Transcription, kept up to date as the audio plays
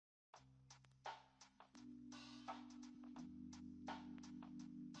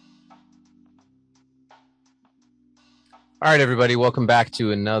All right, everybody, welcome back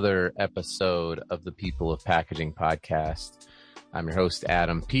to another episode of the People of Packaging podcast. I'm your host,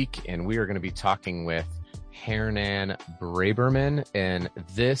 Adam Peak, and we are going to be talking with Hernan Braberman, and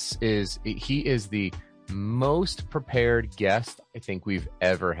he is the most prepared guest I think we've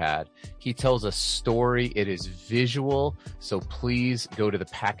ever had. He tells a story. It is visual, so please go to the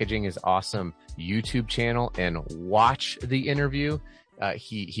Packaging is Awesome YouTube channel and watch the interview.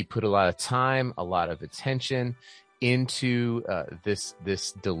 He put a lot of time, a lot of attention into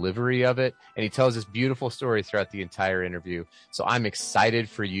this delivery of it, and he tells this beautiful story throughout the entire interview. So I'm excited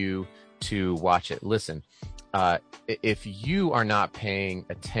for you to watch it. Listen, if you are not paying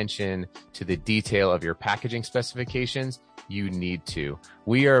attention to the detail of your packaging specifications, you need to.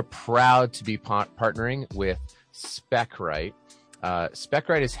 We are proud to be partnering with SpecRite.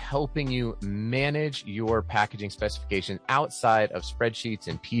 SpecRite is helping you manage your packaging specification outside of spreadsheets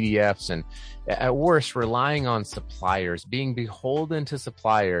and PDFs, and at worst, relying on suppliers, being beholden to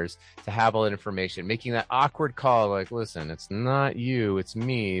suppliers to have all that information, making that awkward call like, listen, it's not you, it's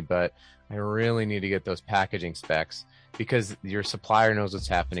me, but I really need to get those packaging specs because your supplier knows what's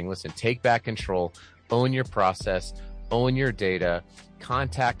happening. Listen, take back control, own your process, own your data,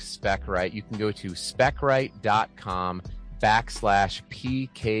 contact SpecRite. You can go to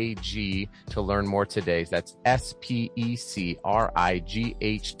specRite.com/PKG to learn more today. That's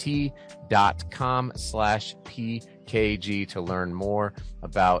SpecRite.com/PKG to learn more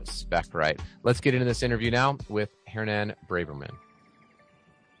about SpecRite. Let's get into this interview now with Hernan Braberman.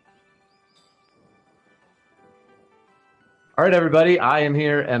 All right, everybody, I am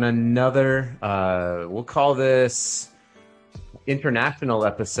here in another, we'll call this international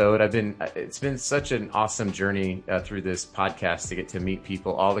episode. It's been such an awesome journey through this podcast to get to meet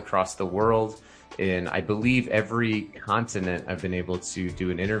people all across the world. In, I believe, every continent I've been able to do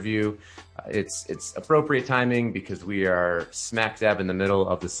an interview. It's appropriate timing because we are smack dab in the middle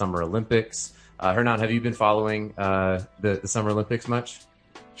of the Summer Olympics. Hernan, have you been following the Summer Olympics much?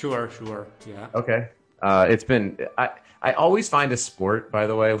 Sure, yeah. Okay. I always find a sport, by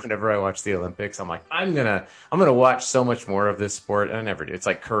the way, whenever I watch the Olympics, I'm like, I'm gonna watch so much more of this sport. And I never do. It's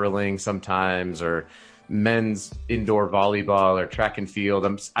like curling sometimes, or men's indoor volleyball, or track and field.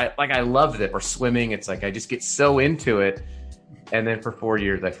 I love it, or swimming. It's like I just get so into it, and then for 4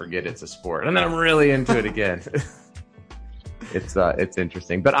 years I forget it's a sport, and then I'm really into it again. It's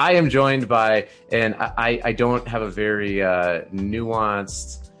interesting. But I am joined by, and I don't have a very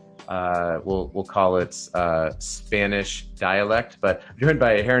nuanced, we'll call it Spanish dialect, but I'm joined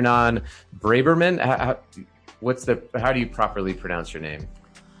by Hernan Braberman. How do you properly pronounce your name?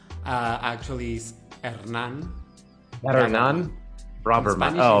 Actually, it's Hernan. Hernan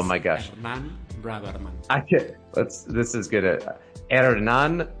Braberman. Oh my gosh. Hernan Braberman. This is good.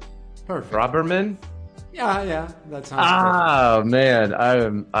 Hernan Braberman. Yeah, that sounds perfect. Man,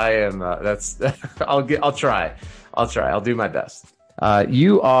 I am. That's. I'll try. I'll do my best.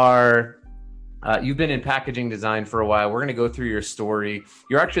 You've been in packaging design for a while. We're going to go through your story.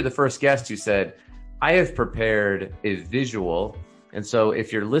 You're actually the first guest who said, I have prepared a visual. And so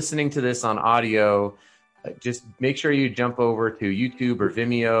if you're listening to this on audio, just make sure you jump over to YouTube or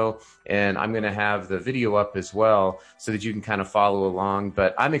Vimeo, and I'm going to have the video up as well so that you can kind of follow along.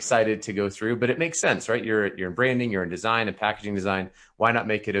 But I'm excited to go through, but it makes sense, right? You're in branding, you're in design and packaging design. Why not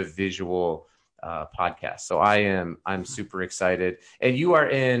make it a visual podcast? So I'm super excited. And you are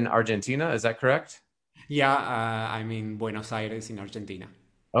in Argentina, is that correct? Yeah, I'm in Buenos Aires in Argentina.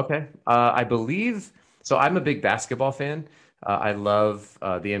 Okay. I believe, so I'm a big basketball fan. I love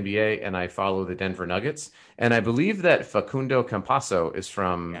the NBA, and I follow the Denver Nuggets. And I believe that Facundo Campazzo is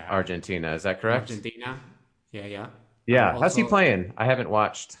from Argentina. Is that correct? Argentina. Yeah. Yeah. How's he playing? I haven't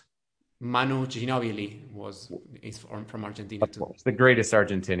watched. Manu Ginóbili is from Argentina too. He's the greatest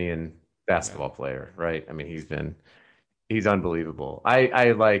Argentinian basketball player, right? I mean, he's unbelievable.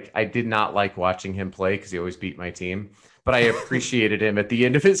 I did not like watching him play because he always beat my team, but I appreciated him at the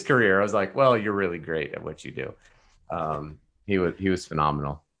end of his career. I was like, well, you're really great at what you do. He was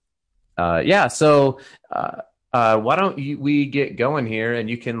phenomenal. So why don't we get going here, and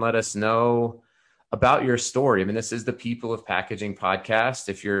you can let us know about your story. I mean, this is the People of Packaging podcast.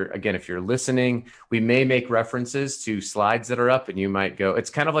 If you're listening, we may make references to slides that are up, and you might go, it's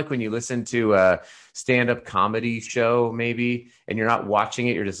kind of like when you listen to a stand-up comedy show, maybe, and you're not watching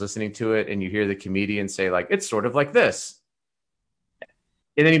it, you're just listening to it, and you hear the comedian say, like, it's sort of like this.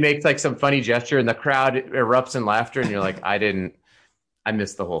 And then he makes like some funny gesture, and the crowd erupts in laughter, and you're like, I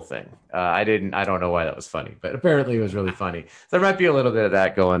missed the whole thing. I don't know why that was funny, but apparently it was really funny. So there might be a little bit of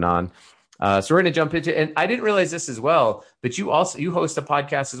that going on. So we're going to jump into, and I didn't realize this as well, but you host a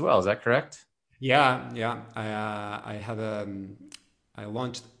podcast as well. Is that correct? Yeah. I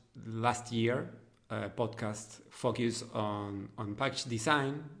launched last year a podcast focused on package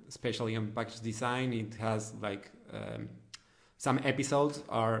design, especially on package design. It has some episodes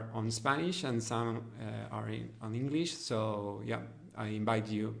are on Spanish and some are on English. So yeah, I invite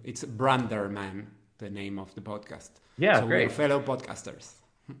you. It's Branderman, the name of the podcast. Yeah, So we're great. fellow podcasters.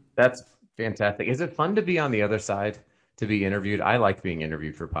 That's fantastic. Is it fun to be on the other side to be interviewed? I like being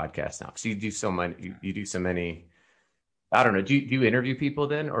interviewed for podcasts now because you do so many. You do so many. I don't know. Do you interview people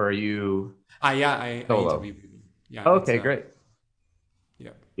then, or are you Yeah, I solo? interview people. Yeah, it's Okay, great.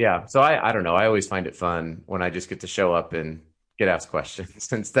 yeah. Yeah. So I don't know. I always find it fun when I just get to show up and get asked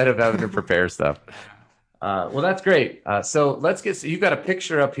questions instead of having to prepare stuff. Well, that's great. So let's get. So you've got a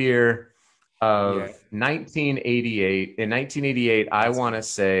picture up here of Yeah, 1988. In 1988, I that's want to correct.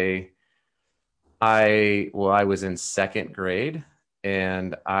 say I was in second grade,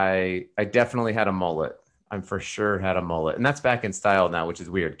 and I definitely had a mullet. I'm for sure had a mullet, and that's back in style now, which is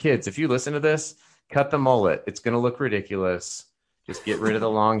weird. Kids, if you listen to this, cut the mullet. It's going to look ridiculous. Just get rid of the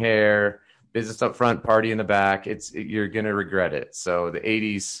long hair. Business up front, party in the back. You're going to regret it. So the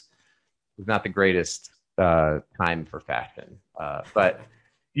 80s was not the greatest time for fashion, but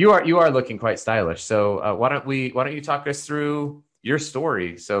you are looking quite stylish. So why don't you talk us through your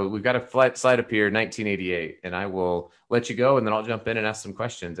story? So we've got a flight slide up here, 1988, and I will let you go, and then I'll jump in and ask some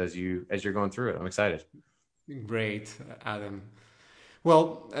questions as you're going through it. I'm excited. Great, Adam.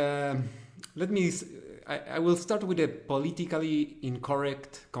 Well, let me. I will start with a politically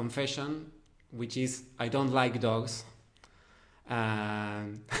incorrect confession, which is I don't like dogs.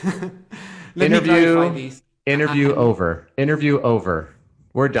 Um, let me clarify Interview this. interview I'm over. Interview over.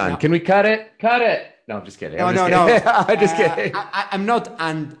 We're done. no, Can we cut it? Cut it. No, I'm just kidding. I'm no, just no, kidding. no. I'm just kidding. I'm not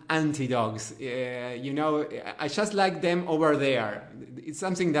anti dogs. I just like them over there. It's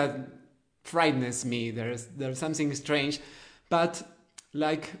something that frightens me. There's something strange, but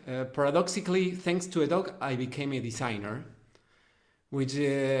paradoxically, thanks to a dog, I became a designer. Which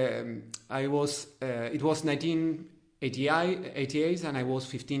I was. It was 1988, and I was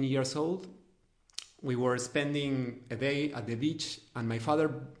 15 years old. We were spending a day at the beach, and my father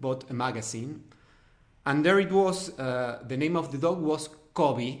bought a magazine. And there it was, the name of the dog was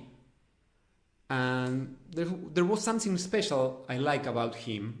Kobe. And there was something special I like about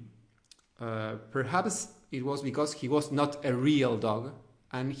him. Perhaps it was because he was not a real dog.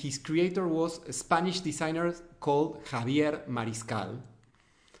 And his creator was a Spanish designer called Javier Mariscal.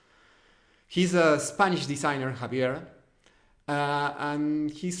 He's a Spanish designer, Javier. And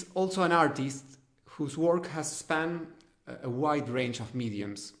he's also an artist whose work has spanned a wide range of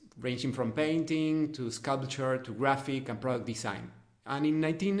mediums, ranging from painting to sculpture to graphic and product design. And in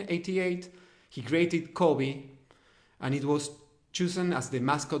 1988, he created Kobe, and it was chosen as the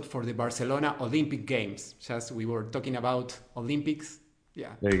mascot for the Barcelona Olympic Games. Just we were talking about Olympics.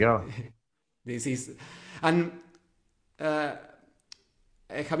 Yeah, There you go. this is. And Javier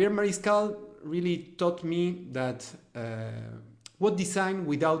Mariscal really taught me that what design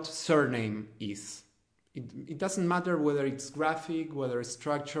without surname is. It doesn't matter whether it's graphic, whether it's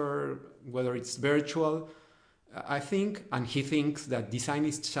structure, whether it's virtual. I think, and he thinks, that design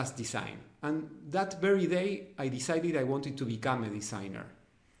is just design. And that very day, I decided I wanted to become a designer.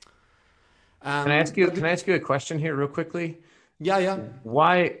 Can I ask you? Can I ask you a question here, real quickly? Yeah.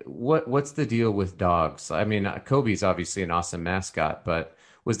 Why? What's the deal with dogs? I mean, Kobe's obviously an awesome mascot, but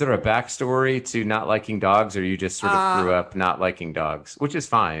was there a backstory to not liking dogs, or you just sort of grew up not liking dogs, which is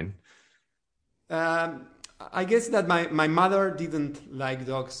fine? I guess that my mother didn't like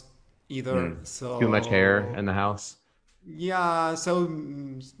dogs either. Too much hair So in the house. yeah, so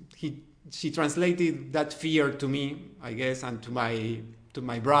she translated that fear to me, I guess, and to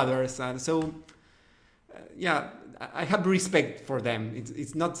my brothers, and so yeah, I have respect for them.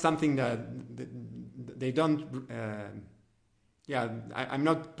 It's not something that they don't. Yeah, I'm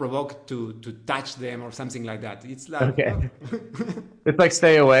not provoked to touch them or something like that. It's like Okay. It's like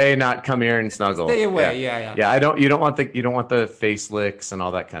stay away, not come here and snuggle. stay Yeah. away. Yeah. Yeah, you don't want the face licks and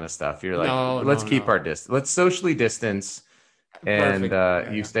all that kind of stuff. You're like, No, let's no, keep no. our distance. Let's socially distance, and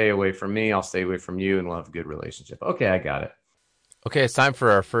Perfect. you Yeah. stay away from me, I'll stay away from you, and we'll have a good relationship. Okay, I got it. Okay, it's time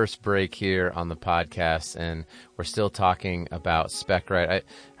for our first break here on the podcast, and we're still talking about SpecRite.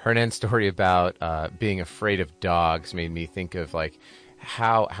 Hernan's story about being afraid of dogs made me think of like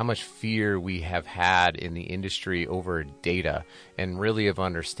how much fear we have had in the industry over data and really of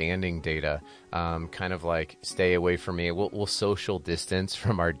understanding data. kind of like stay away from me. We'll social distance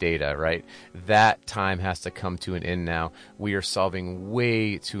from our data, right? That time has to come to an end now. We are solving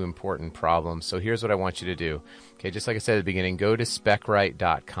way too important problems. So here's what I want you to do. Okay, just like I said at the beginning, go to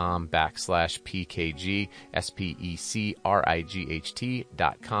specright.com/PKG,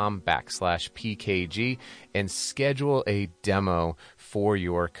 SPECRIGHT.com/PKG, and schedule a demo for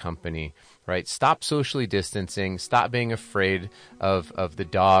your company. Right? Stop socially distancing. Stop being afraid of the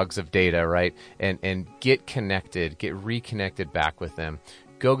dogs of data, right? And get connected, get reconnected back with them.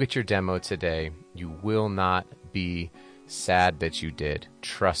 Go get your demo today. You will not be sad that you did.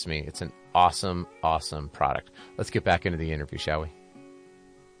 Trust me, it's an awesome, awesome product. Let's get back into the interview, shall we?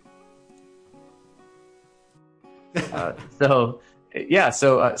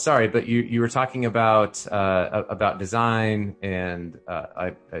 Sorry, but you were talking about design, and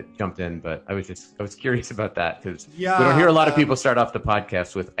I jumped in, but I was curious about that because we don't hear a lot of people start off the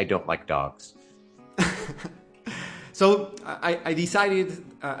podcast with "I don't like dogs." So I decided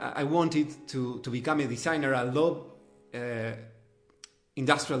I wanted to become a designer. I love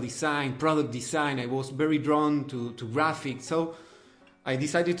industrial design, product design. I was very drawn to graphics, so I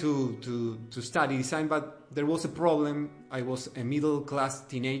decided to study design, but there was a problem. I was a middle-class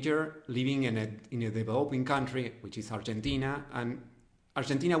teenager living in a developing country, which is Argentina, and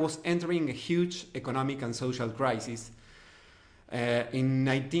Argentina was entering a huge economic and social crisis. In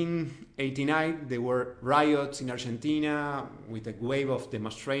 1989, there were riots in Argentina with a wave of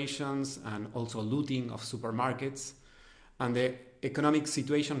demonstrations and also looting of supermarkets, and the economic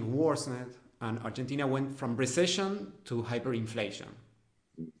situation worsened, and Argentina went from recession to hyperinflation.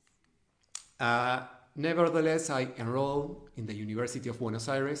 Nevertheless, I enrolled in the University of Buenos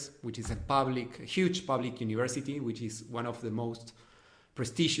Aires, which is a huge public university, which is one of the most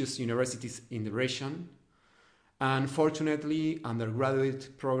prestigious universities in the region. And fortunately,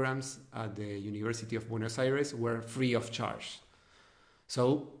 undergraduate programs at the University of Buenos Aires were free of charge.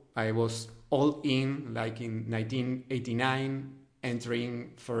 So I was all in, like in 1989,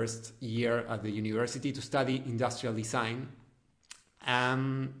 entering first year at the university to study industrial design.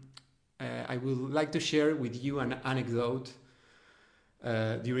 I would like to share with you an anecdote.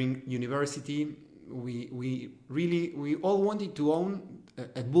 During university, we all wanted to own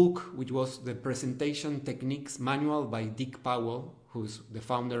a book, which was the Presentation Techniques Manual by Dick Powell, who's the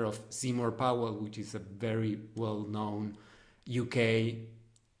founder of Seymour Powell, which is a very well-known UK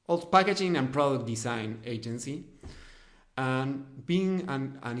packaging and product design agency. And being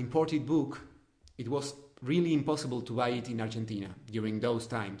an imported book, it was really impossible to buy it in Argentina during those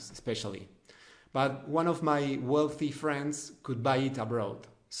times, especially. But one of my wealthy friends could buy it abroad.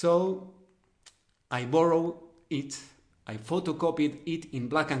 So I borrowed it, I photocopied it in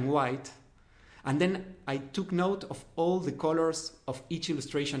black and white, and then I took note of all the colors of each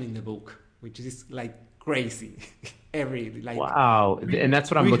illustration in the book, which is like crazy. Wow. And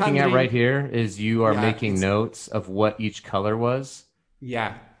that's what I'm looking at right here is you are making notes of what each color was.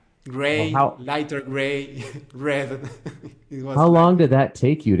 Yeah. Gray, lighter gray, red. How long did that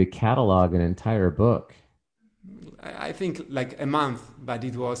take you to catalog an entire book? I think like a month, but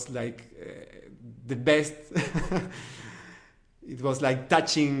it was like the best. It was like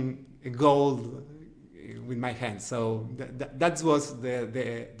touching gold with my hands. So that was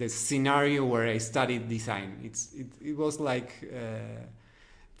the scenario where I studied design. It was like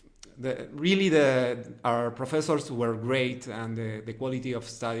our professors were great, and the quality of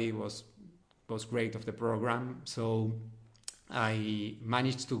study was great of the program. So I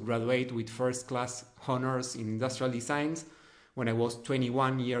managed to graduate with first class honors in industrial designs when I was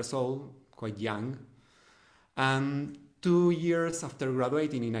 21 years old, quite young. And 2 years after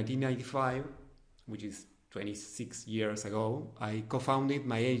graduating in 1995, which is 26 years ago, I co-founded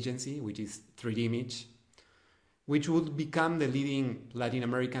my agency, which is 3D Image, which would become the leading Latin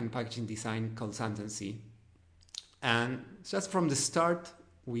American packaging design consultancy. And just from the start,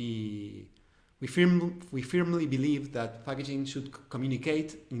 we firmly believe that packaging should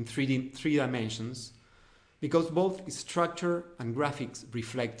communicate in three dimensions, because both structure and graphics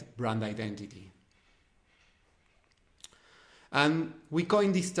reflect brand identity. And we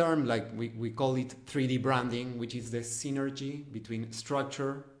coined this term, like we call it 3D branding, which is the synergy between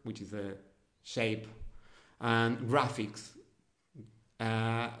structure, which is the shape, and graphics,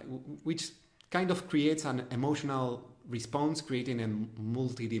 which kind of creates an emotional response, creating a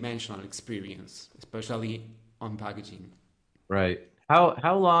multi-dimensional experience, especially on packaging. Right.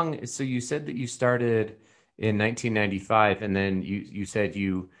 How long? So you said that you started in 1995, and then you said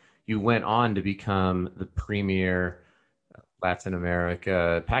you went on to become the premier Latin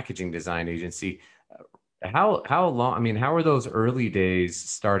America packaging design agency. How long? I mean, how are those early days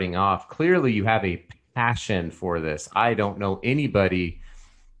starting off? Clearly, you have a passion for this. I don't know anybody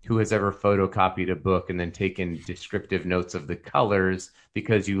who has ever photocopied a book and then taken descriptive notes of the colors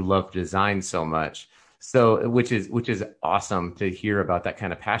because you love design so much. So, which is awesome to hear about that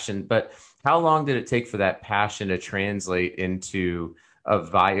kind of passion. But how long did it take for that passion to translate into a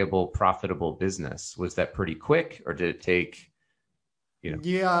viable, profitable business? Was that pretty quick, or did it take, Yeah,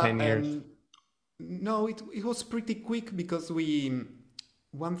 10 years? no, it was pretty quick because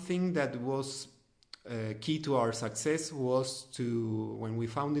one thing that was key to our success was to, when we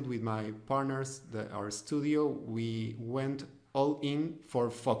founded with my partners, our studio, we went all in for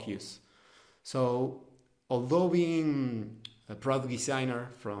focus. So, although being a product designer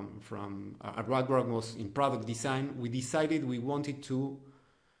from our background was in product design, we decided we wanted to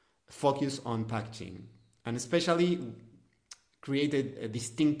focus on packaging, and especially created a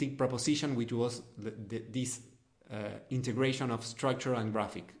distinctive proposition, which was this integration of structure and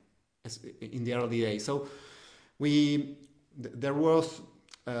graphic in the early days. So there was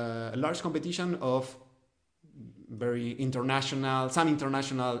a large competition of some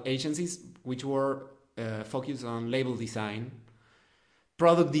international agencies which were focused on label design.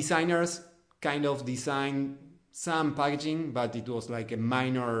 Product designers kind of designed some packaging, but it was like a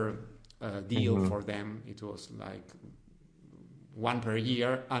minor deal for them. It was like one per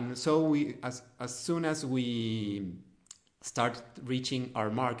year, and so we, as soon as we start reaching our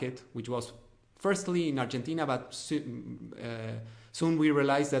market, which was firstly in Argentina, but soon we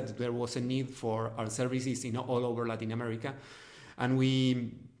realized that there was a need for our services in all over Latin America, and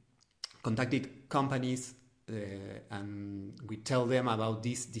we contacted companies and we tell them about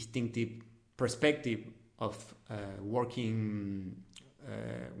this distinctive perspective of working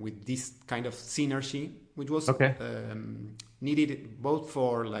with this kind of synergy, which was Okay. needed both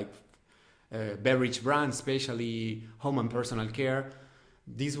for like beverage brands, especially home and personal care.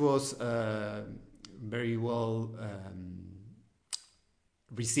 This was very well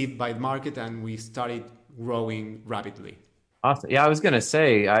received by the market, and we started growing rapidly. Awesome. Yeah, I was gonna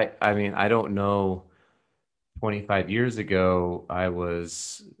say, I mean, I don't know, 25 years ago, I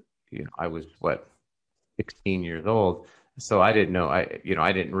was what, 16 years old. So I didn't know, I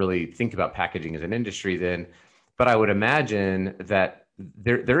didn't really think about packaging as an industry then, but I would imagine that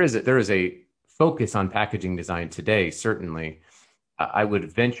there is a focus on packaging design today, certainly. I would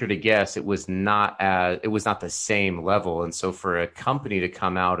venture to guess it was not the same level. And so for a company to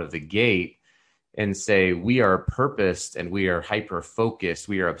come out of the gate and say, we are purposed and we are hyper focused,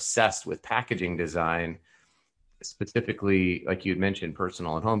 we are obsessed with packaging design, specifically, like you had mentioned,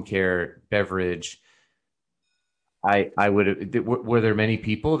 personal and home care, beverage. I would, were there many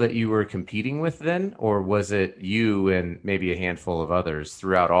people that you were competing with then, or was it you and maybe a handful of others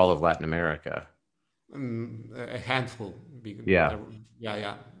throughout all of Latin America? A handful. Yeah.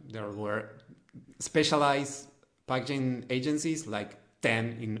 Yeah. There were specialized packaging agencies, like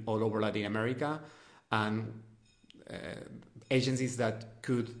 10 in all over Latin America, and uh, agencies that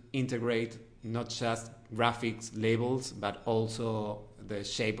could integrate not just graphics, labels, but also the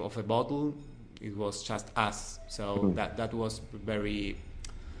shape of a bottle. It was just us. So Mhm. that was very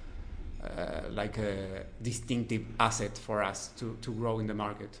like a distinctive asset for us to grow in the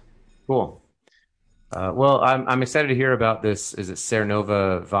market. Cool. Well, I'm excited to hear about this. Is it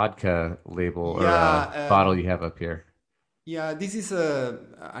Cernova vodka label or Yeah, bottle you have up here? yeah. This is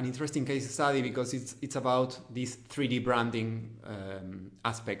an interesting case study because it's about this 3D branding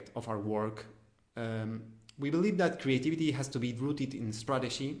aspect of our work. We believe that creativity has to be rooted in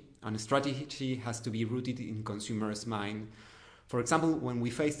strategy, and strategy has to be rooted in consumers' mind. For example, when we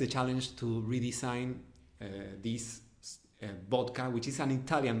face the challenge to redesign this vodka, which is an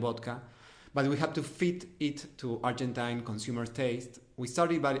Italian vodka, but we have to fit it to Argentine consumer taste, we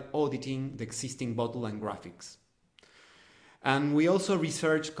started by auditing the existing bottle and graphics. And we also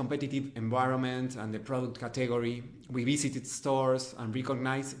researched competitive environment and the product category. We visited stores and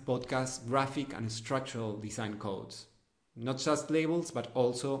recognized vodka's graphic and structural design codes. Not just labels, but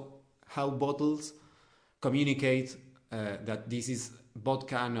also how bottles communicate that this is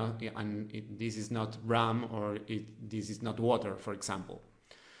vodka this is not rum, or this is not water, for example.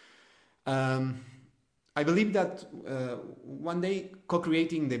 Um, I believe that one day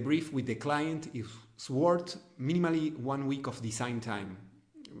co-creating the brief with the client is worth minimally 1 week of design time,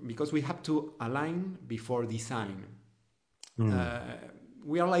 because we have to align before design. Hmm. Uh,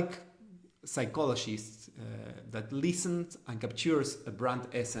 we are like psychologists that listens and captures a brand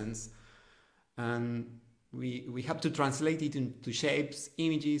essence, and we have to translate it into shapes,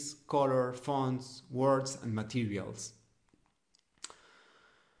 images, color, fonts, words, and materials.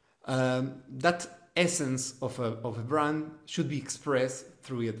 That essence of a brand should be expressed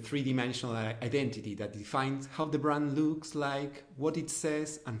through a three-dimensional identity that defines how the brand looks like, what it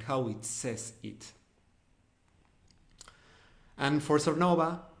says, and how it says it. And for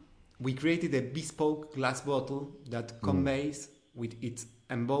Sornova, we created a bespoke glass bottle that conveys with its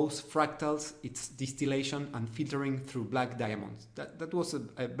embossed fractals, its distillation and filtering through black diamonds. That was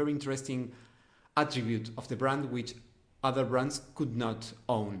a very interesting attribute of the brand which other brands could not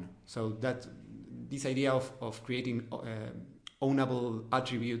own. So that this idea of creating ownable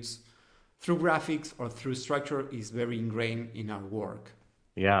attributes through graphics or through structure is very ingrained in our work.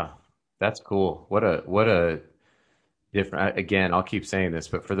 Yeah, that's cool. What a different, again, I'll keep saying this,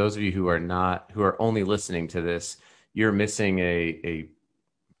 but for those of you who are only listening to this, you're missing a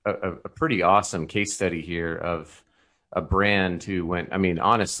pretty awesome case study here of a brand who went, I mean,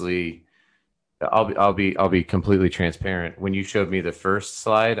 honestly, I'll be completely transparent. When you showed me the first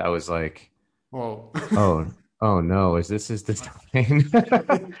slide, I was like, whoa. Oh no, is this his design?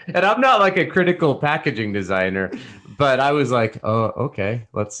 And I'm not like a critical packaging designer, but I was like, oh, okay,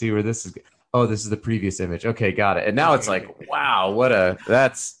 let's see where this is. Oh, this is the previous image. Okay, got it. And now it's like, wow,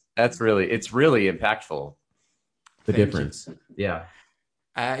 that's really, it's really impactful. The difference. Yeah.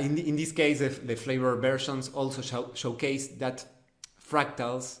 In this case, the flavor versions also showcase that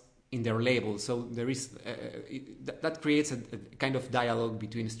fractals in their label. So there is that creates a kind of dialogue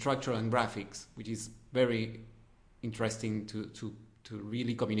between structure and graphics, which is very interesting to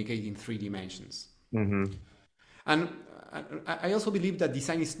really communicate in 3 dimensions. Mm-hmm. And I also believe that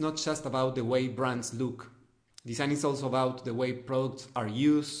design is not just about the way brands look. Design is also about the way products are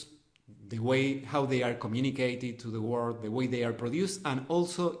used, the way how they are communicated to the world, the way they are produced, and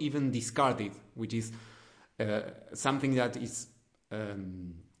also even discarded, which is something that is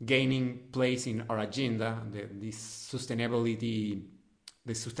gaining place in our agenda. The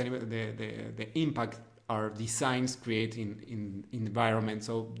impact our designs create in environment.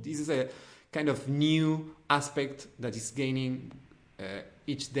 So this is a kind of new aspect that is gaining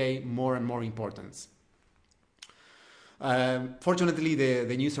each day more and more importance. Fortunately,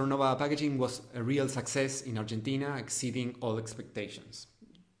 the new Sornova packaging was a real success in Argentina, exceeding all expectations.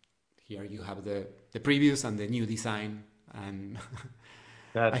 Here you have the previews and the new design, and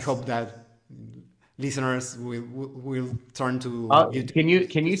I hope that listeners will turn to YouTube.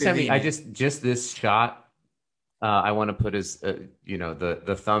 Can you send me? I just this shot. I want to put as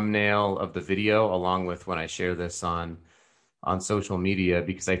the thumbnail of the video along with when I share this on social media,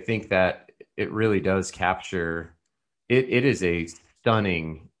 because I think that it really does capture. It is a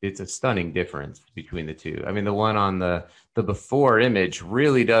stunning difference between the two. I mean, the one on the before image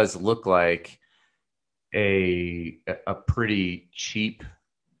really does look like a pretty cheap,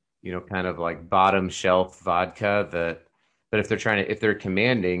 kind of like bottom shelf vodka but if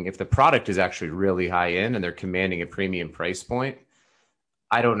the product is actually really high end and they're commanding a premium price point,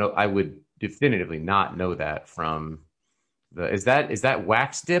 I don't know. I would definitively not know that from is that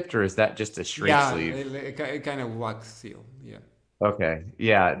wax dipped or is that just a shrink sleeve? Yeah, a kind of wax seal. Yeah. Okay.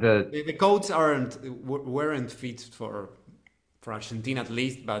 Yeah. The coats weren't fit for Argentina at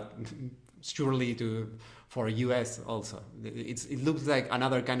least, but surely for US also. It looks like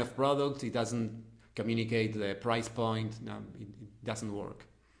another kind of product. It doesn't communicate the price point. No, it doesn't work.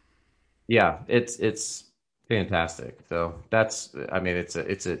 Yeah, it's fantastic. So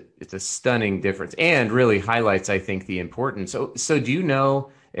it's a stunning difference and really highlights, I think, the importance. So do you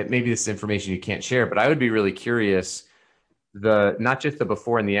know, maybe this is information you can't share, but I would be really curious, not just the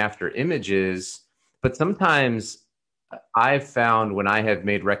before and the after images, but sometimes I've found when I have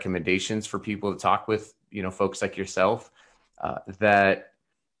made recommendations for people to talk with, folks like yourself, that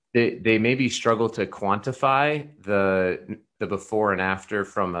they maybe struggle to quantify the before and after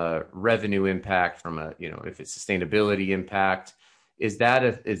from a revenue impact, from a, if it's sustainability impact. Is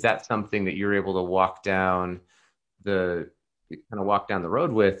that something that you're able to walk down the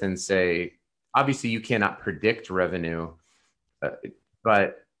road with and say, obviously you cannot predict revenue,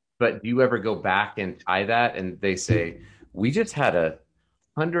 but do you ever go back and tie that and they say, we just had a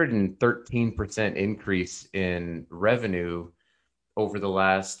 113% increase in revenue over the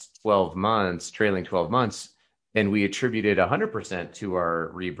last 12 months, trailing 12 months, and we attributed 100% to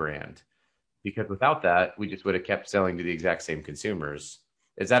our rebrand, because without that, we just would have kept selling to the exact same consumers.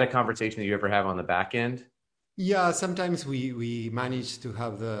 Is that a conversation that you ever have on the back end? Yeah, sometimes we manage to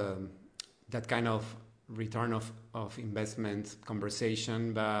have that kind of return of investment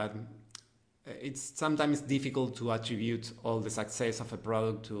conversation, but it's sometimes difficult to attribute all the success of a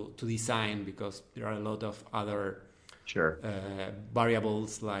product to design, because there are a lot of other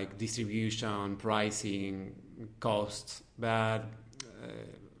variables like distribution, pricing, costs, but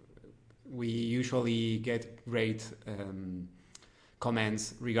we usually get great comments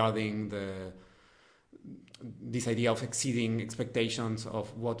regarding this idea of exceeding expectations of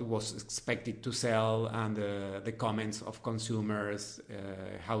what was expected to sell, and the comments of consumers,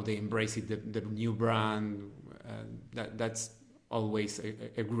 how they embrace it, the new brand. That's always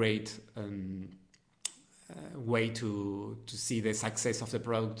a great way to see the success of the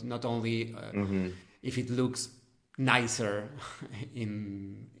product, not only if it looks nicer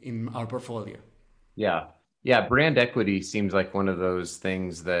in our portfolio. Yeah, brand equity seems like one of those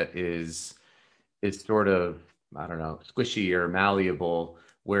things that is sort of, I don't know, squishy or malleable,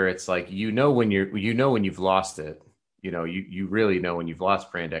 where it's like, when you've lost it. You really know when you've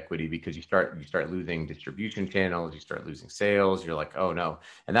lost brand equity, because you start losing distribution channels, you start losing sales. You're like, oh no.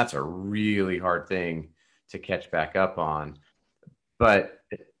 And that's a really hard thing to catch back up on. But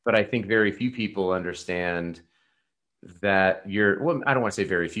I think very few people understand that I don't want to say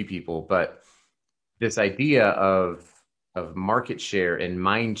very few people, but this idea of market share and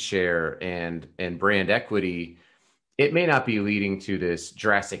mind share and brand equity, it may not be leading to this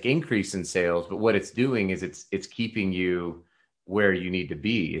drastic increase in sales, but what it's doing is it's keeping you where you need to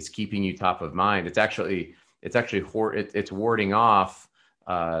be. It's keeping you top of mind. It's warding off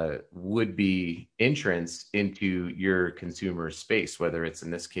would-be entrants into your consumer space, whether it's,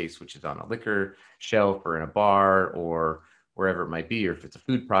 in this case, which is on a liquor shelf or in a bar or wherever it might be, or if it's a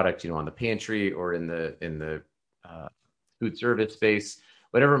food product, on the pantry or in the food service space,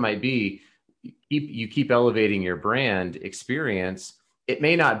 whatever it might be. You keep elevating your brand experience. It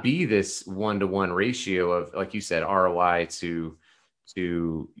may not be this 1-to-1 ratio of, like you said, ROI to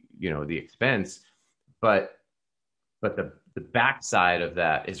the expense, but the backside of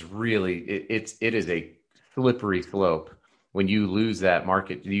that is really it is a slippery slope. When you lose that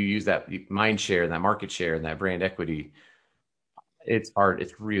market, you use that mind share, that market share, and that brand equity, it's hard.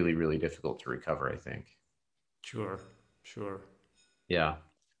 It's really, really difficult to recover, I think. Sure. Yeah,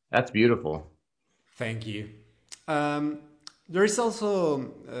 that's beautiful. Thank you. There is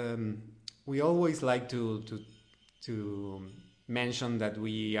also, we always like to mention that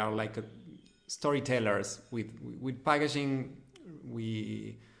we are like storytellers with packaging.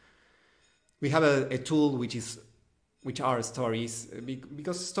 We have a tool which are stories,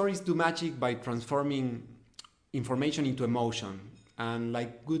 because stories do magic by transforming information into emotion. And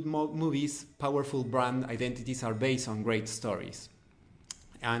like good movies, powerful brand identities are based on great stories.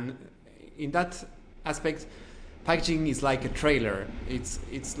 And in that aspect, packaging is like a trailer.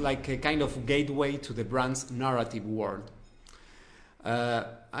 It's like a kind of gateway to the brand's narrative world.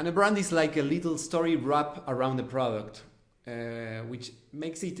 And a brand is like a little story wrapped around the product, which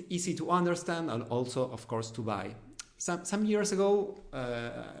makes it easy to understand and also, of course, to buy. Some years ago,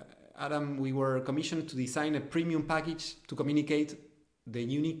 Adam, we were commissioned to design a premium package to communicate the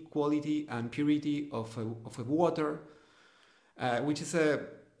unique quality and purity of a water, which is a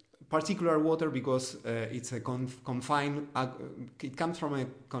particular water because it's a confined. It comes from a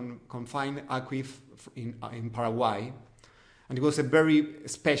confined aquifer in Paraguay, and it was a very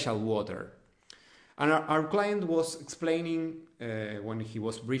special water. And our client was explaining when he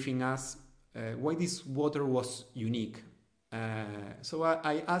was briefing us why this water was unique. So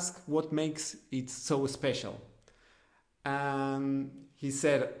I asked what makes it so special, and he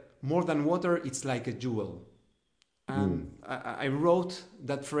said, "More than water, it's like a jewel." And I wrote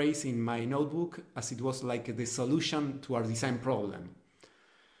that phrase in my notebook as it was like the solution to our design problem.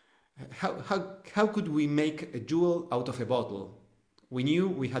 How could we make a jewel out of a bottle? We knew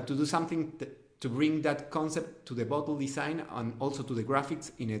we had to do something to bring that concept to the bottle design and also to the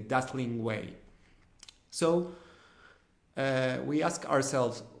graphics in a dazzling way. So we asked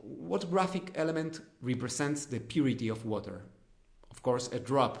ourselves, what graphic element represents the purity of water? Of course, a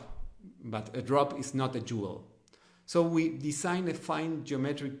drop, but a drop is not a jewel. So we designed a fine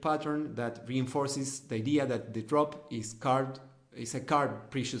geometric pattern that reinforces the idea that the drop is a carved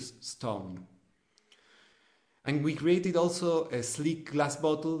precious stone. And we created also a sleek glass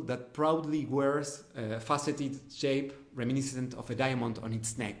bottle that proudly wears a faceted shape reminiscent of a diamond on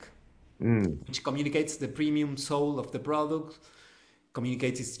its neck, which communicates the premium soul of the product,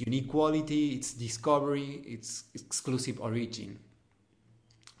 communicates its unique quality, its discovery, its exclusive origin.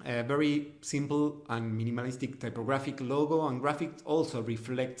 A very simple and minimalistic typographic logo and graphic also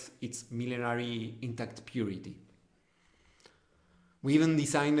reflects its millenary intact purity. We even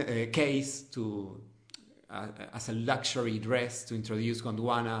designed a case as a luxury dress to introduce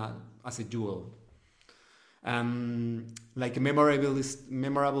Gondwana as a jewel. Like a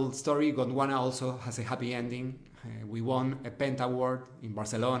memorable story, Gondwana also has a happy ending. We won a Penta Award in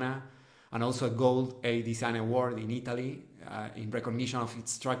Barcelona and also a Gold A Design Award in Italy in recognition of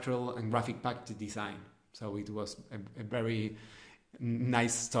its structural and graphic package design. So it was a very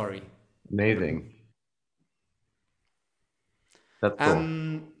nice story. Amazing. That's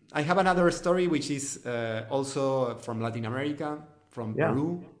cool. I have another story which is also from Latin America, from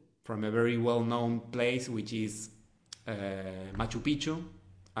Peru, from a very well-known place which is Machu Picchu,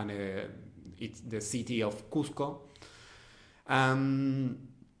 and it's the city of Cusco. Machu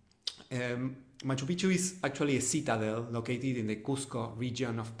Picchu is actually a citadel located in the Cusco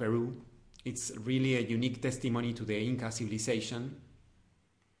region of Peru. It's really a unique testimony to the Inca civilization.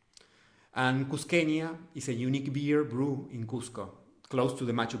 And Cusqueña is a unique beer brewed in Cusco, close to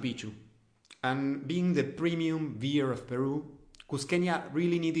the Machu Picchu. And being the premium beer of Peru, Cusqueña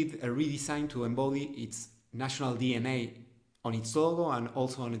really needed a redesign to embody its national DNA on its logo and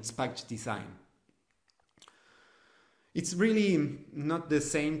also on its package design. It's really not the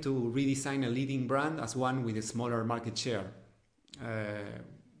same to redesign a leading brand as one with a smaller market share.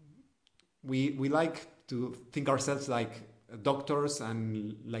 We like to think ourselves like doctors,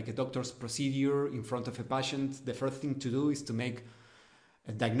 and like a doctor's procedure in front of a patient, the first thing to do is to make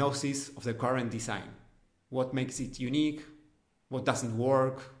a diagnosis of the current design. What makes it unique? What doesn't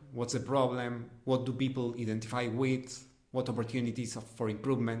work? What's the problem? What do people identify with? What opportunities for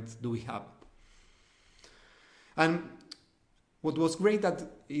improvement do we have? And what was great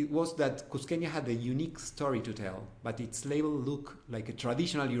was that Cusqueña had a unique story to tell, but its label looked like a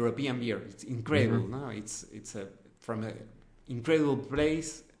traditional European beer. It's incredible. No? It's from an incredible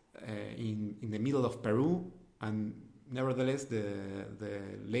place in the middle of Peru, and nevertheless the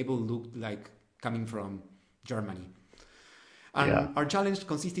label looked like coming from Germany. And our challenge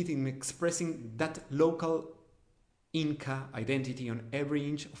consisted in expressing that local Inca identity on every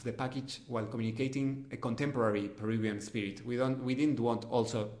inch of the package while communicating a contemporary Peruvian spirit. We didn't want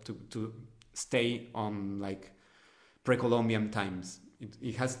also to stay on like pre-Columbian times.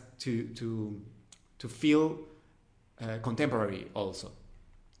 It has to feel contemporary also.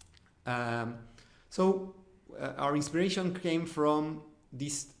 So our inspiration came from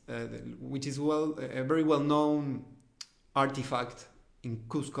this, which is a very well-known artifact in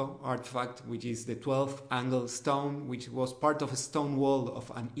Cusco, which is the 12th angle stone, which was part of a stone wall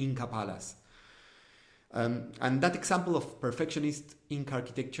of an Inca palace. And that example of perfectionist Inca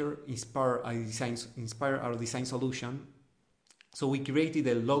architecture inspired our design solution. So we created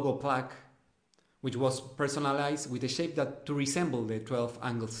a logo plaque, which was personalized with a shape to resemble the 12th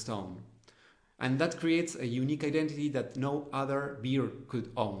angle stone. And that creates a unique identity that no other beer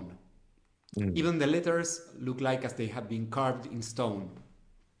could own. Even the letters look like as they have been carved in stone.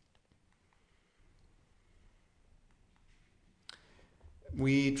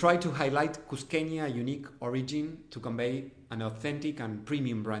 We try to highlight Cusqueña's unique origin to convey an authentic and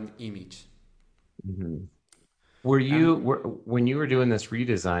premium brand image. Mm-hmm. When you were doing this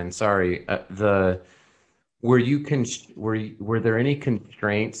redesign? Sorry, were there any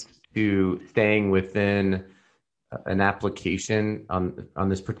constraints to staying within an application on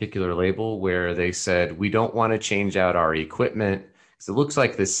this particular label where they said, we don't want to change out our equipment because it looks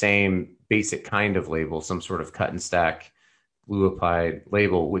like the same basic kind of label, some sort of cut and stack glue applied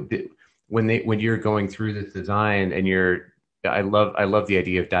label? When you're going through this design and I love the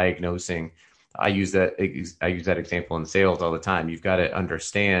idea of diagnosing. I use that example in sales all the time. You've got to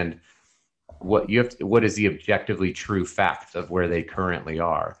understand what is the objectively true fact of where they currently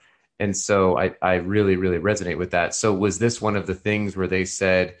are. And so I really, really resonate with that. So was this one of the things where they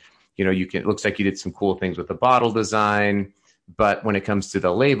said, it looks like you did some cool things with the bottle design, but when it comes to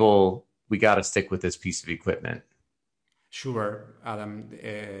the label, we got to stick with this piece of equipment? Sure, Adam.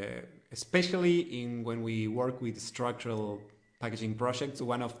 Especially when we work with structural packaging projects,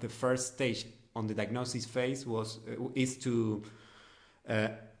 one of the first stage on the diagnosis phase is to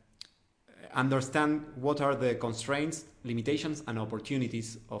understand what are the constraints, limitations, and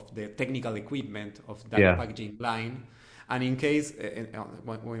opportunities of the technical equipment of that packaging line. And in case,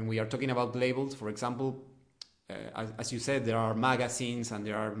 when we are talking about labels, for example, as you said, there are magazines and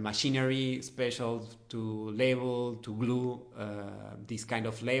there are machinery special to label, to glue these kind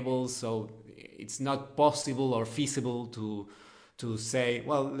of labels. So it's not possible or feasible to say,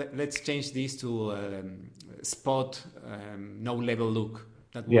 well, let's change this to spot no label look.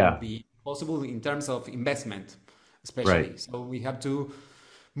 That would be possible in terms of investment, especially. Right. So we have to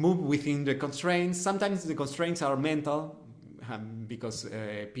move within the constraints. Sometimes the constraints are mental because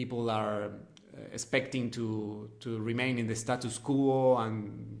people are expecting to remain in the status quo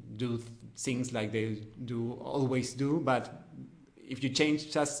and do things like they always do. But if you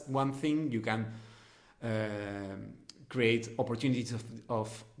change just one thing, you can create opportunities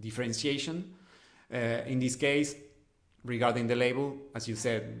of differentiation. In this case, regarding the label, as you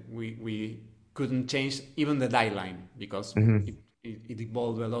said, we couldn't change even the die line because it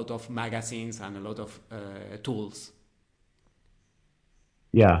involved a lot of magazines and a lot of tools.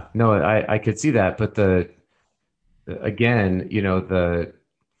 Yeah, no, I could see that, but again,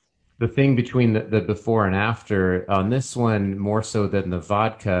 the thing between the before and after on this one more so than the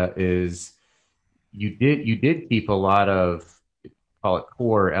vodka is you did keep a lot of, call it,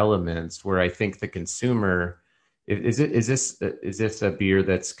 core elements where I think the consumer is this a beer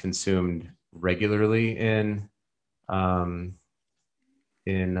that's consumed regularly um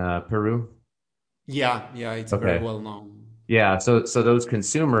in Peru? Yeah, it's very Okay. well known. Yeah, so those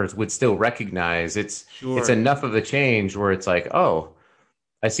consumers would still recognize it's Sure. enough of a change where it's like, oh,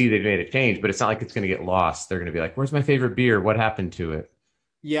 I see they've made a change, but it's not like it's going to get lost. They're going to be like, "Where's my favorite beer? What happened to it?"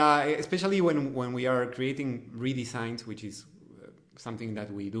 Yeah, especially when we are creating redesigns, which is something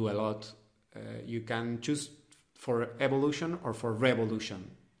that we do a lot. You can choose for evolution or for revolution,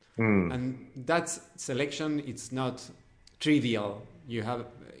 Hmm. and that selection it's not trivial. You have,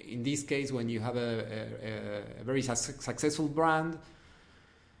 in this case, when you have a very successful brand,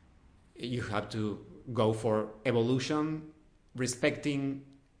 you have to go for evolution, respecting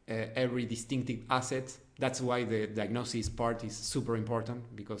every distinctive asset. That's why the diagnosis part is super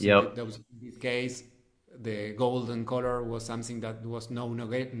important because Yep. in this case, the golden color was something that was no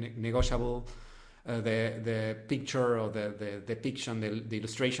negotiable. The picture or the depiction, the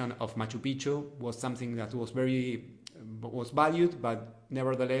illustration of Machu Picchu was something that was valued, but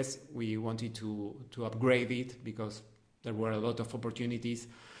nevertheless we wanted to upgrade it because there were a lot of opportunities.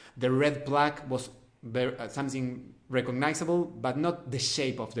 The red plaque was something recognizable, but not the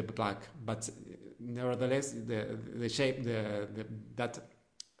shape of the plaque. But nevertheless, the shape, that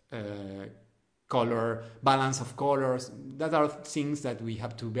color, balance of colors, that are things that we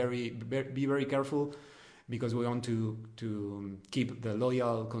have to be very careful because we want to keep the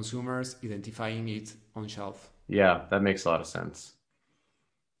loyal consumers identifying it on shelf. Yeah, that makes a lot of sense.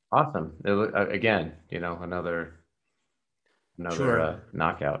 Awesome. Again, another Sure.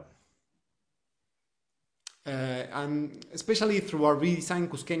 knockout. And especially through our redesign,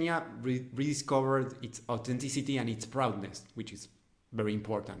 Cusqueña rediscovered its authenticity and its proudness, which is very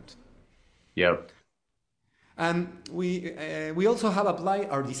important. Yep. And we also have applied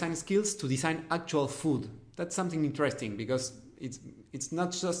our design skills to design actual food. That's something interesting because it's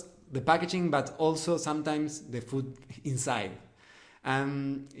not just the packaging, but also sometimes the food inside.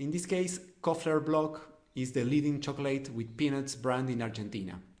 And in this case, Kofler Block is the leading chocolate with peanuts brand in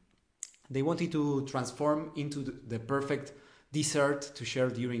Argentina. They wanted to transform into the perfect dessert to share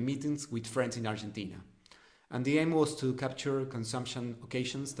during meetings with friends in Argentina. And the aim was to capture consumption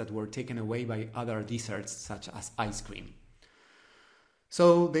occasions that were taken away by other desserts, such as ice cream.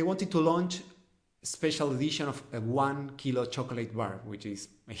 So they wanted to launch a special edition of a 1 kilo chocolate bar, which is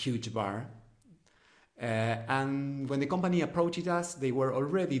a huge bar. And when the company approached us, they were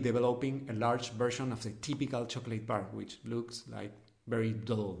already developing a large version of the typical chocolate bar, which looks like very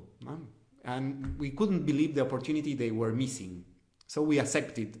dull. And we couldn't believe the opportunity they were missing. So we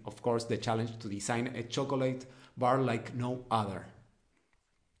accepted, of course, the challenge to design a chocolate bar like no other.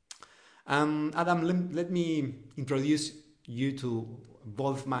 Adam, let me introduce you to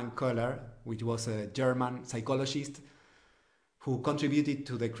Wolfgang Köhler, which was a German psychologist who contributed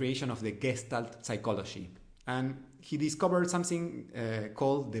to the creation of the Gestalt psychology. And he discovered something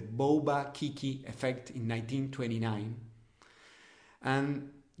called the Boba-Kiki effect in 1929. And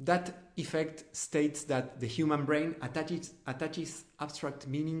that effect states that the human brain attaches abstract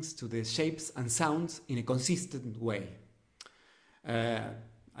meanings to the shapes and sounds in a consistent way.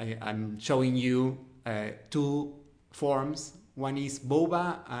 I'm showing you two forms. One is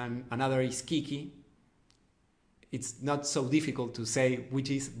boba and another is kiki. It's not so difficult to say which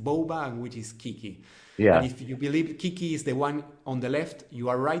is boba and which is kiki. And Yeah. if you believe kiki is the one on the left, you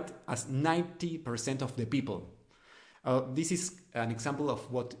are right as 90% of the people. This is an example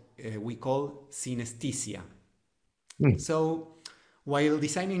of what we call synesthesia. Hmm. So while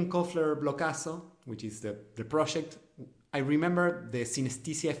designing Kofler Blockazo, which is the project, I remember the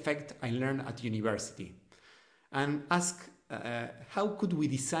synesthesia effect I learned at university and asked how could we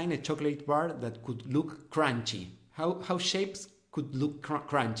design a chocolate bar that could look crunchy? How shapes could look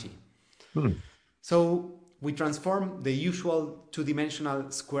crunchy? Hmm. So we transformed the usual two-dimensional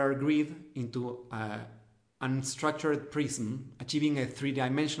square grid into unstructured prism, achieving a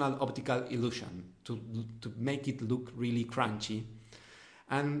three-dimensional optical illusion to make it look really crunchy.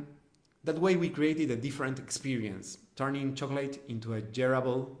 And that way we created a different experience, turning chocolate into a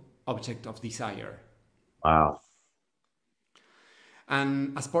shareable object of desire. Wow.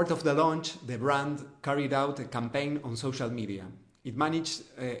 And as part of the launch, the brand carried out a campaign on social media. It managed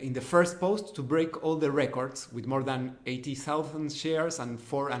in the first post to break all the records with more than 80,000 shares and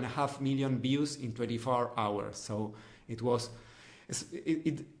 4.5 million views in 24 hours. So it was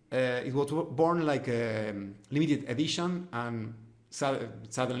born like a limited edition, and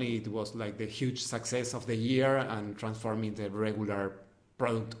suddenly it was like the huge success of the year and transforming the regular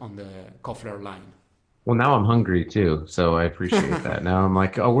product on the Koffler line. Well, now I'm hungry too, so I appreciate that. Now I'm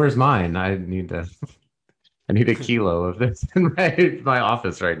like, oh, where's mine? I need a kilo of this in my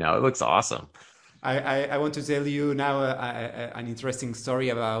office right now. It looks awesome. I want to tell you now an interesting story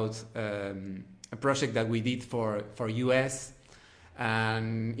about a project that we did for US,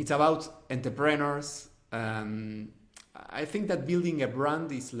 and it's about entrepreneurs. I think that building a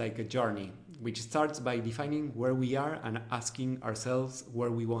brand is like a journey, which starts by defining where we are and asking ourselves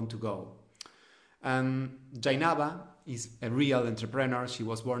where we want to go. Jainaba is a real entrepreneur. She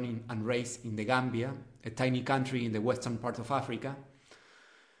was born and raised in the Gambia, a tiny country in the western part of Africa.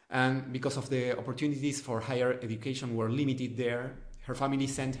 And because of the opportunities for higher education were limited there, her family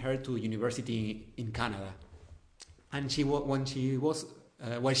sent her to university in Canada. And while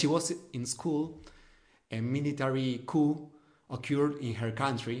she was in school, a military coup occurred in her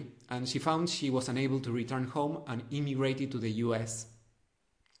country, and she found she was unable to return home and immigrated to the US.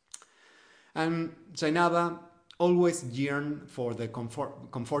 And Jainaba always yearned for the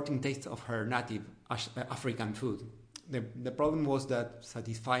comforting taste of her native African food. The problem was that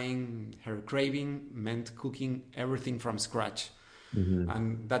satisfying her craving meant cooking everything from scratch. Mm-hmm.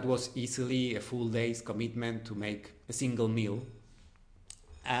 And that was easily a full day's commitment to make a single meal.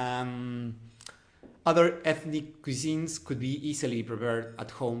 Other ethnic cuisines could be easily prepared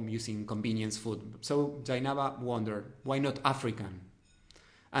at home using convenience food. So Jainaba wondered, why not African?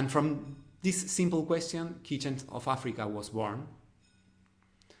 And from this simple question, Kitchens of Africa was born.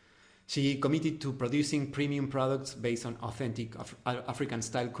 She committed to producing premium products based on authentic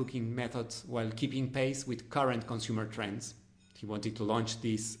African-style cooking methods while keeping pace with current consumer trends. She wanted to launch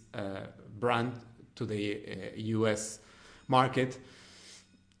this brand to the US market.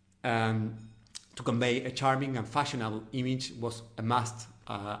 To convey a charming and fashionable image was a must,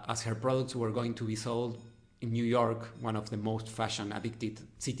 as her products were going to be sold in New York, one of the most fashion-addicted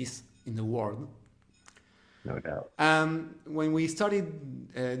cities in the world. No doubt. When we started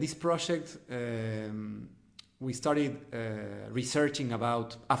this project, we started researching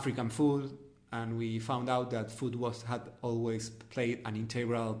about African food, and we found out that food had always played an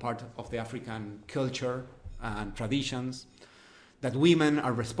integral part of the African culture and traditions, that women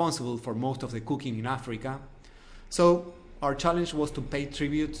are responsible for most of the cooking in Africa. So our challenge was to pay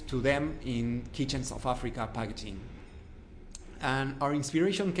tribute to them in Kitchens of Africa packaging. And our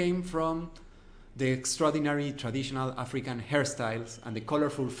inspiration came from the extraordinary traditional African hairstyles and the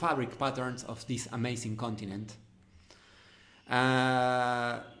colorful fabric patterns of this amazing continent.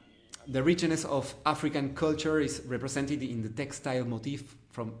 The richness of African culture is represented in the textile motif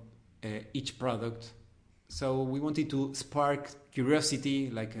from each product. So we wanted to spark curiosity,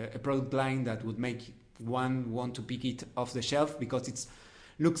 like a product line that would make one want to pick it off the shelf because it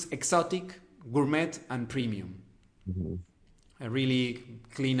looks exotic, gourmet, and premium. Mm-hmm. A really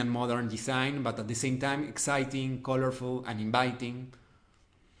clean and modern design, but at the same time exciting, colorful, and inviting.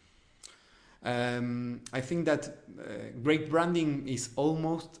 I think that great branding is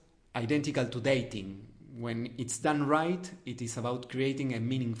almost identical to dating. When it's done right, it is about creating a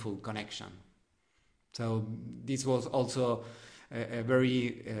meaningful connection. So this was also a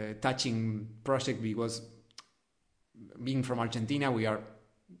very touching project because being from Argentina, we are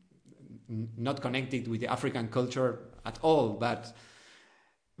not connected with the African culture at all, but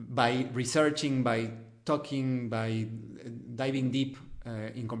by researching, by talking, by diving deep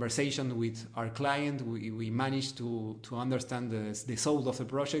in conversation with our client, we managed to understand the soul of the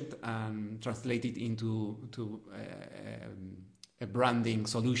project and translate it into a branding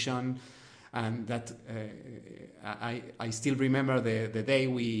solution. And that I still remember the day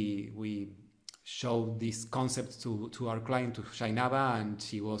we showed this concept to our client, to Jainaba, and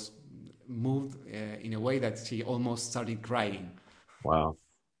she was moved in a way that she almost started crying. Wow.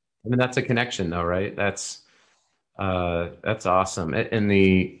 I mean, that's a connection though, right? That's awesome. And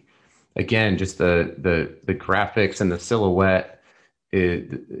again, just the graphics and the silhouette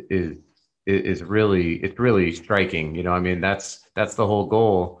is really striking. You know, I mean, that's the whole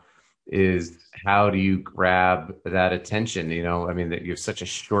goal, is how do you grab that attention? You know, I mean, that you have such a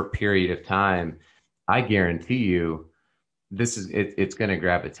short period of time. I guarantee you, it's going to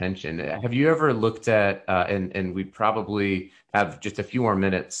grab attention. Have you ever looked at and we probably have just a few more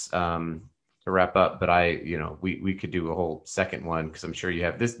minutes to wrap up, but we could do a whole second one because I'm sure you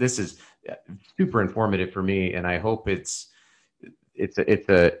have this. This is super informative for me, and I hope it's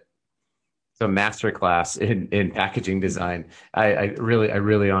a masterclass in packaging design. I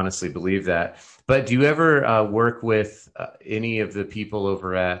really honestly believe that. But do you ever work with any of the people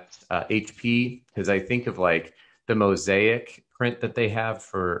over at HP? Because I think of like the mosaic print that they have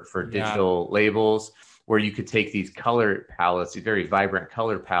for Yeah. digital labels, where you could take these color palettes, these very vibrant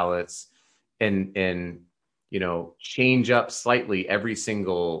color palettes, and change up slightly every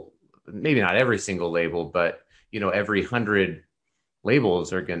single, maybe not every single label, but every 100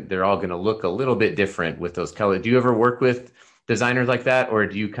 labels they're all gonna look a little bit different with those colors. Do you ever work with designers like that, or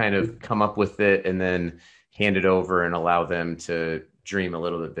do you kind of come up with it and then hand it over and allow them to dream a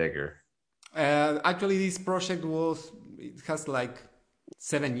little bit bigger? Actually, this project it has like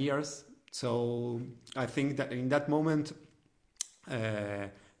 7 years. So I think that in that moment,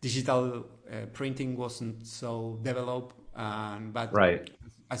 digital printing wasn't so developed. But Right.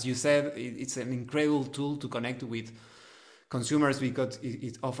 as you said, it's an incredible tool to connect with consumers because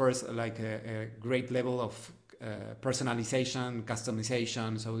it offers like a great level of personalization,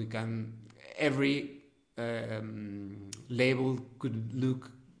 customization. So every label could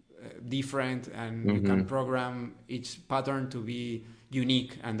look different, and you can Hmm. program each pattern to be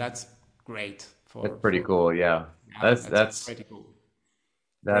unique, and that's great That's for pretty cool. Yeah. yeah, That's that's that's pretty cool.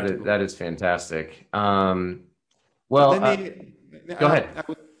 that Pretty is cool. that is fantastic. Well, Let me. go ahead.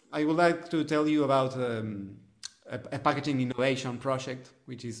 I would like to tell you about a packaging innovation project,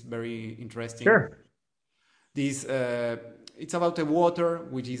 which is very interesting. Sure. This it's about a water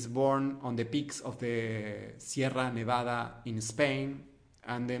which is born on the peaks of the Sierra Nevada in Spain,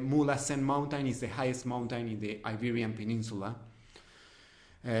 and the Mulhacén mountain is the highest mountain in the Iberian Peninsula.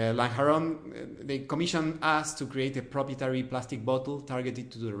 Lanjaron, they commissioned us to create a proprietary plastic bottle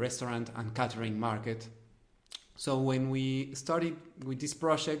targeted to the restaurant and catering market. So when we started with this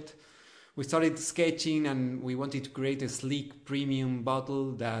project, we started sketching and we wanted to create a sleek premium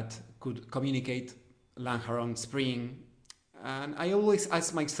bottle that could communicate Lanjaron Spring. And I always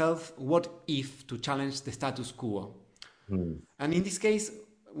ask myself, what if to challenge the status quo? Hmm. And in this case,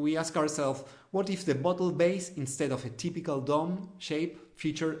 we ask ourselves, what if the bottle base, instead of a typical dome shape,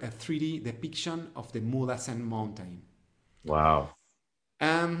 featured a 3D depiction of the Mulhacén mountain? Wow.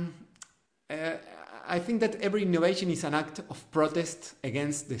 Um, uh, I think that every innovation is an act of protest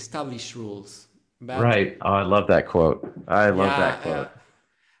against the established rules. But Right. Oh, I love that quote. I love yeah, that quote.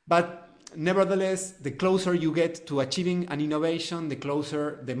 but nevertheless, the closer you get to achieving an innovation,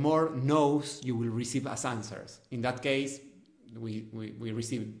 the more no's you will receive as answers. In that case, we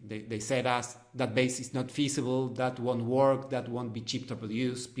received, they said us that base is not feasible, that won't work, that won't be cheap to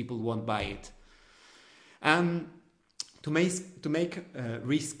produce, people won't buy it. And to make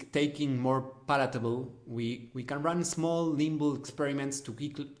risk taking more palatable, we can run small, nimble experiments to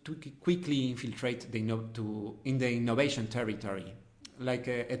quickly infiltrate in the innovation territory, like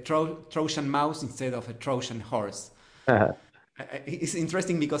a Trojan mouse instead of a Trojan horse. It's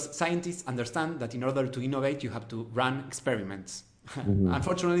interesting because scientists understand that in order to innovate, you have to run experiments. Mhm.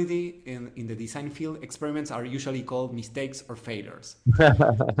 Unfortunately, in the design field, experiments are usually called mistakes or failures.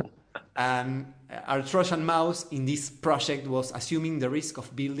 And our Trojan mouse in this project was assuming the risk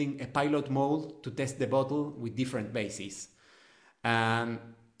of building a pilot mold to test the bottle with different bases. And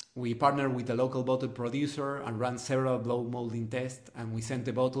we partnered with a local bottle producer and ran several blow molding tests, and we sent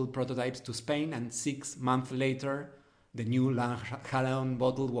the bottle prototypes to Spain, and 6 months later, the new Lanjaron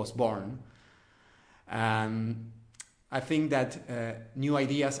bottle was born. And I think that new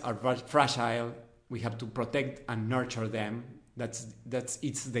ideas are fragile. We have to protect and nurture them.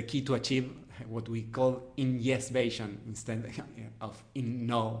 It's the key to achieve what we call innovation instead of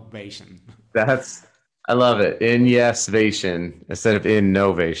innovation. That's, I love it. Innovation instead of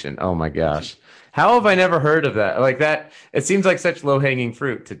innovation. Oh my gosh. How have I never heard of that? Like that, it seems like such low-hanging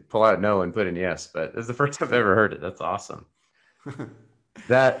fruit to pull out no and put in yes, but it's the first time I've ever heard it. That's awesome.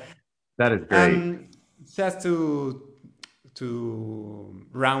 That that is great. Just to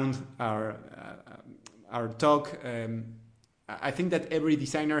round our talk, I think that every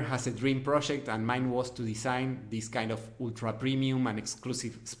designer has a dream project, and mine was to design this kind of ultra premium and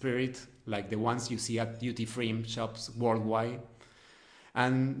exclusive spirit, like the ones you see at duty-free shops worldwide.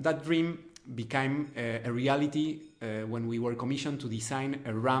 And that dream became a reality when we were commissioned to design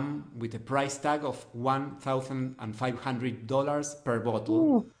a rum with a price tag of $1,500 per bottle,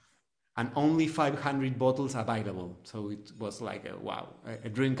 Ooh. and only 500 bottles available. So it was like a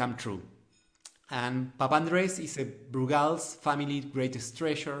dream come true. And Papandres is a Brugal's family greatest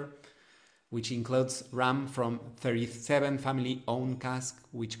treasure. which includes rum from 37 family-owned casks,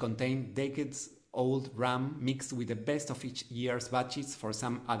 which contain decades-old rum mixed with the best of each year's batches for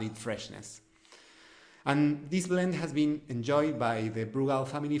some added freshness. And this blend has been enjoyed by the Brugal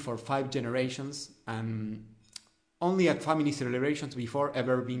family for 5 generations and only at family celebrations before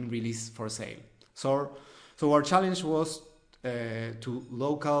ever being released for sale. So our challenge was to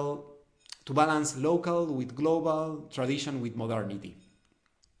balance local with global, tradition with modernity.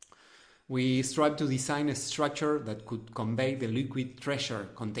 We strive to design a structure that could convey the liquid treasure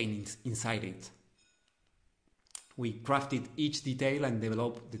contained inside it. We crafted each detail and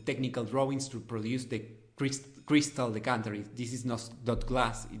developed the technical drawings to produce the crystal decanter. This is not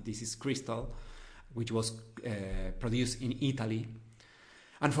glass, this is crystal, which was produced in Italy.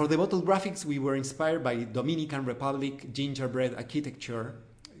 And for the bottle graphics, we were inspired by Dominican Republic gingerbread architecture,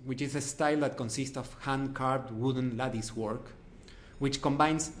 which is a style that consists of hand-carved wooden lattice work, which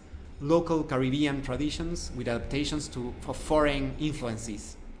combines local Caribbean traditions with adaptations of foreign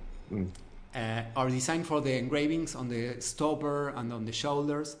influences. Our design for the engravings on the stopper and on the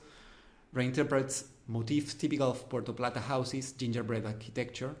shoulders reinterprets motifs typical of Puerto Plata houses, gingerbread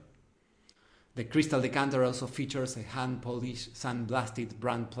architecture. The crystal decanter also features a hand-polished, sandblasted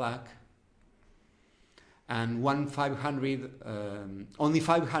brand plaque. And only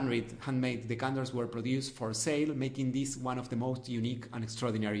 500 handmade decanters were produced for sale, making this one of the most unique and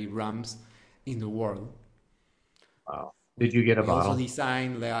extraordinary rums in the world. Wow. Did you get a bottle? We also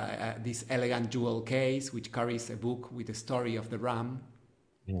designed this elegant jewel case, which carries a book with the story of the rum.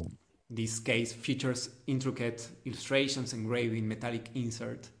 Yeah. This case features intricate illustrations engraved in metallic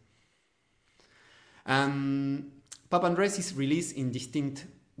insert. Papa Andres is released in distinct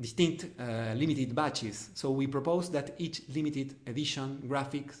limited batches. So we propose that each limited edition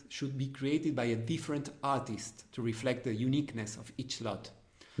graphics should be created by a different artist to reflect the uniqueness of each lot.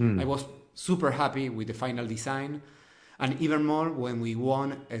 I was super happy with the final design, and even more when we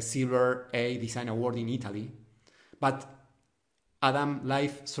won a Silver A Design Award in Italy. But Adam,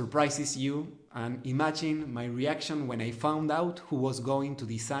 life surprises you, and imagine my reaction when I found out who was going to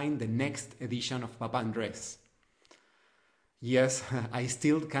design the next edition of Papa Andres. Yes, I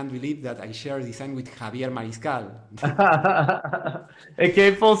still can't believe that I share design with Javier Mariscal. It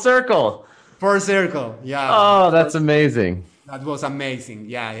came full circle. Full circle, yeah. Oh, that's amazing. That was amazing,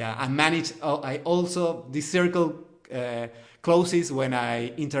 yeah. I also, this circle closes when I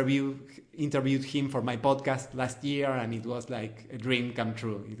interviewed him for my podcast last year, and it was like a dream come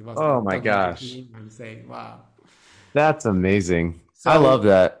true. It was oh my gosh. And say, wow. That's amazing. So, I love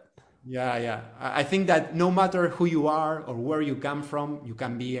that. Yeah. I think that no matter who you are or where you come from, you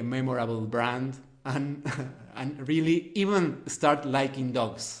can be a memorable brand and really even start liking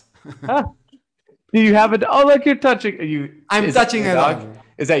dogs. Do you have a? Oh, look, you're touching. I'm touching a dog.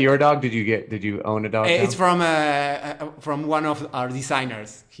 Is that your dog? Did you own a dog? It's from one of our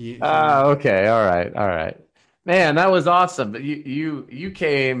designers. Okay, all right. Man, that was awesome. You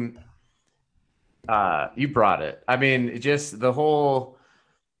came. You brought it. I mean, just the whole.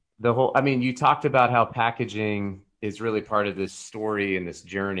 I mean, you talked about how packaging is really part of this story and this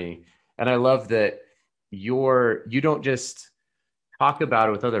journey, and I love that you don't just talk about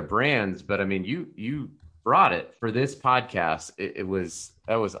it with other brands, but I mean, you brought it for this podcast.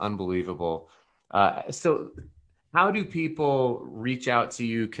 That was unbelievable. So how do people reach out to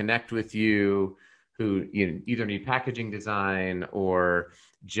you, connect with you, who either need packaging design or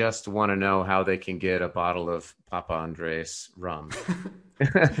just want to know how they can get a bottle of Papa Andres rum?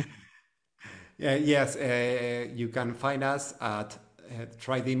 Yes, you can find us at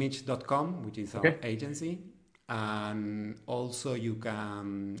tridimage.com, which is our agency. And also you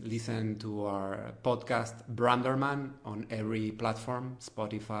can listen to our podcast Branderman on every platform,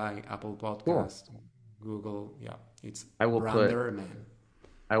 Spotify, Apple Podcast, Google. Yeah, it's Branderman.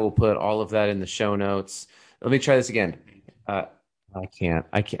 I will put all of that in the show notes. Let me try this again. I can't.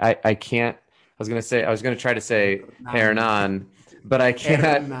 I was going to try to say Hernan, but I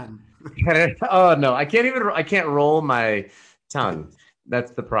can't. Oh no, I can't roll my tongue.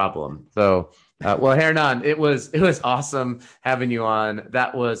 That's the problem. So, well, Hernan, it was awesome having you on.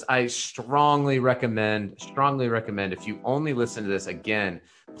 I strongly recommend if you only listen to this again,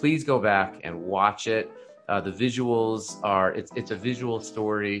 please go back and watch it. The visuals it's a visual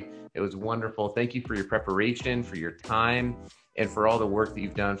story. It was wonderful. Thank you for your preparation, for your time, and for all the work that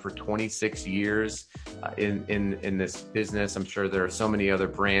you've done for 26 years in this business. I'm sure there are so many other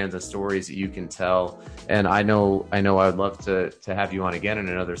brands and stories that you can tell. And I know I would love to have you on again in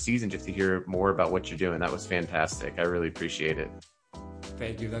another season just to hear more about what you're doing. That was fantastic. I really appreciate it.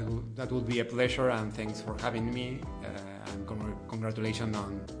 Thank you. That would be a pleasure. And thanks for having me. and congratulations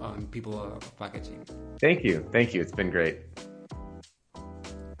on People of Packaging. Thank you. It's been great.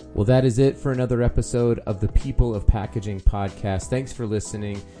 Well, that is it for another episode of the People of Packaging podcast. Thanks for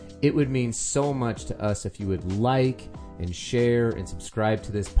listening. It would mean so much to us if you would like and share and subscribe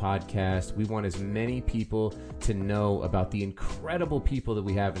to this podcast. We want as many people to know about the incredible people that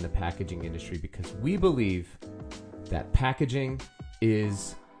we have in the packaging industry, because we believe that packaging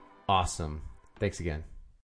is awesome. Thanks again.